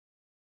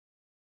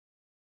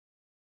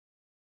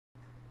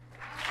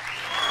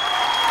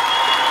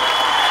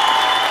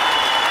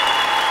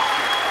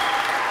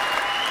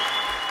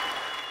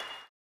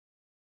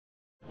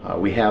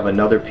we have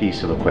another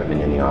piece of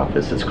equipment in the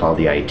office. It's called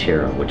the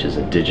ITERO, which is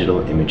a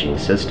digital imaging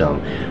system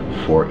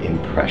for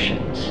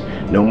impressions.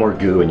 No more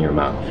goo in your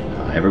mouth.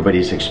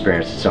 Everybody's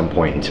experienced at some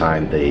point in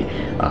time the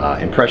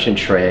impression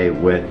tray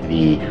with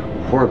the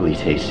horribly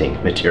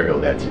tasting material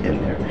that's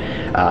in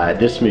there.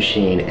 This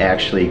machine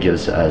actually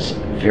gives us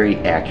very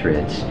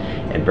accurate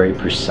and very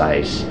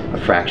precise,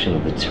 a fraction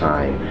of the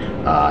time,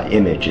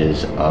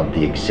 images of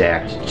the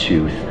exact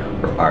tooth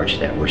or arch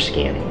that we're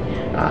scanning.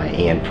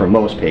 And for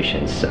most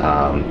patients,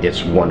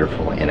 it's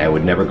wonderful, and I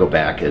would never go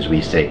back, as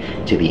we say,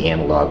 to the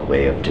analog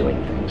way of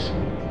doing things.